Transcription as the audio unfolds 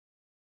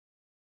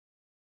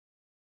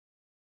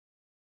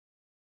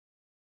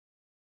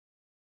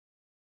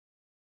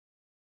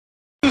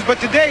shoes, but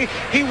today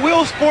he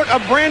will sport a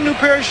brand new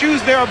pair of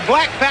shoes. They are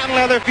black patent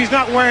leather. If he's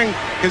not wearing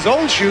his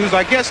old shoes,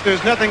 I guess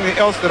there's nothing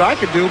else that I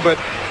could do but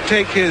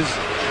take his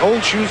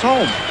old shoes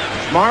home.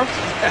 Marv?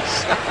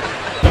 Yes.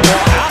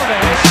 Out of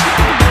it.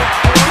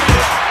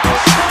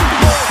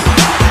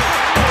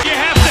 You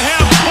have to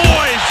have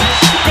poise.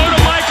 Go to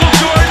Michael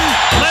Jordan.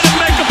 Let him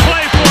make a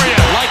play for you.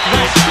 Like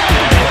that.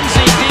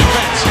 MC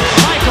defense.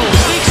 Michael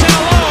sneaks in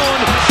alone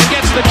and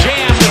gets the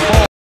jam.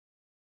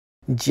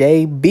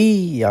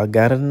 JB, y'all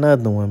got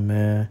another one,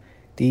 man.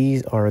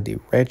 These are the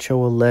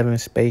Retro 11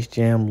 Space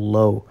Jam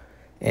Low,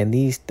 and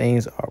these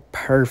things are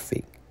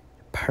perfect.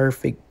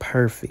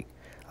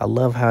 I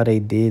love how they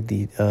did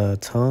the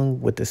tongue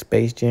with the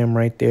Space Jam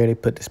right there. They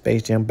put the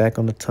Space Jam back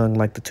on the tongue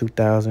like the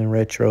 2000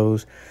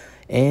 retros,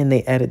 and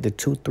they added the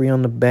 2-3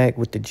 on the back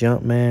with the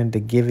Jumpman to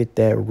give it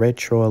that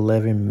Retro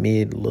 11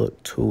 mid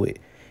look to it,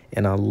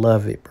 and I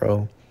love it,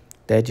 bro.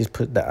 That just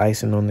put the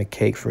icing on the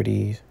cake for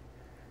these.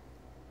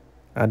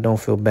 I don't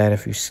feel bad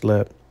if you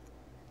slept.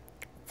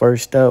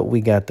 First up, we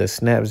got the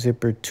Snap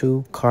Zipper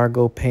 2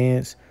 cargo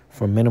pants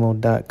from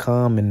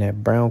Minimal.com in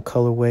that brown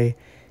colorway.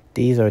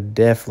 These are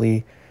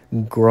definitely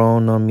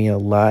grown on me a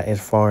lot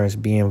as far as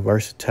being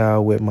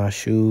versatile with my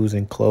shoes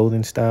and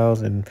clothing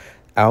styles and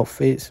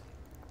outfits.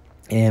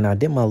 And I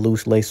did my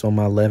loose lace on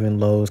my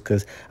 11 lows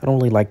because I don't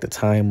really like to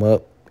tie them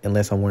up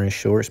unless I'm wearing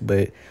shorts.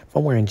 But if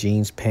I'm wearing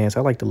jeans pants, I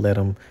like to let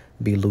them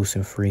be loose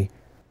and free.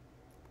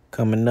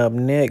 Coming up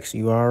next,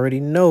 you already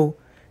know,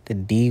 the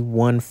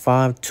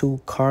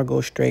D152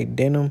 cargo straight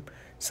denim,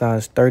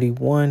 size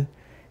 31.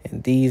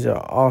 And these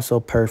are also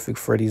perfect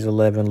for these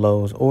 11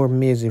 lows or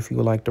mids if you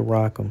would like to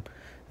rock them.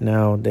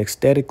 Now,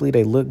 aesthetically,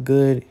 they look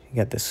good. You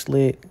got the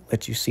slit,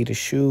 let you see the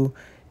shoe,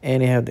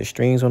 and they have the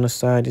strings on the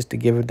side just to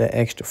give it that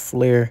extra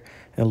flair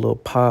and a little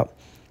pop.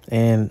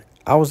 And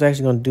I was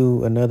actually going to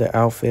do another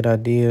outfit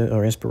idea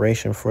or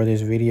inspiration for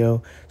this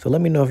video. So let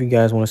me know if you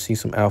guys want to see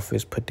some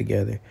outfits put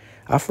together.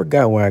 I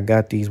forgot where I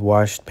got these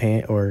washed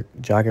pants or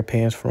jogger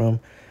pants from.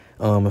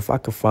 If I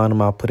could find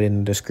them, I'll put it in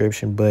the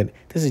description. But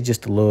this is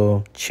just a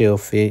little chill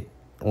fit,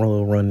 a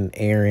little run an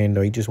errand,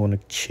 or you just want to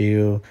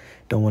chill,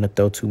 don't want to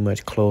throw too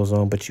much clothes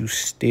on, but you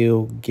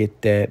still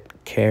get that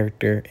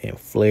character and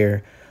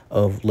flair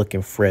of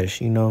looking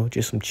fresh, you know,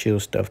 just some chill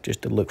stuff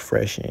just to look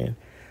fresh in.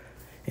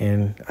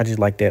 And I just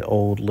like that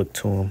old look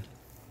to them.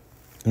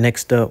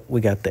 Next up, we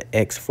got the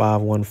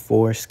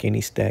X514 skinny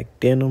stack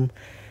denim.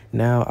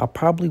 Now, I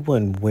probably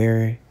wouldn't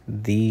wear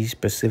these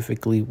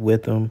specifically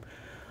with them,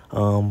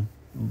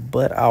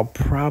 but I'll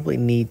probably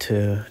need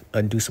to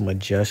do some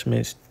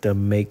adjustments to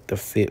make the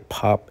fit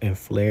pop and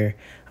flare.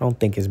 I don't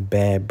think it's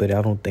bad, but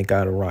I don't think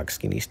I'd rock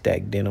skinny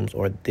stack denims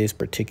or this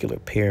particular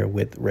pair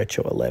with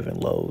Retro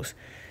 11 lows.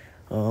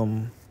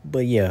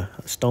 But yeah,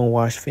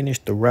 stonewash finish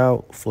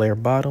throughout, flare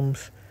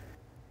bottoms.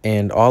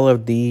 And all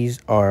of these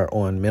are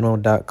on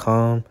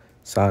Minimal.com,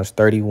 size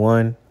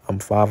 31. I'm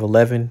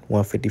 5'11",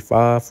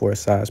 155 for a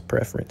size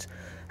preference.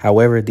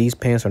 However, these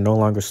pants are no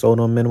longer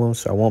sold on Minimum,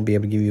 so I won't be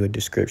able to give you a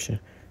description.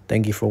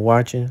 Thank you for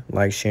watching.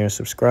 Like, share, and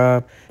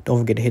subscribe. Don't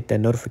forget to hit that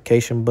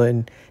notification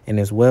button. And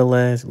as well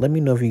as, let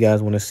me know if you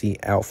guys want to see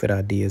outfit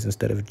ideas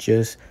instead of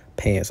just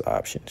pants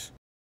options.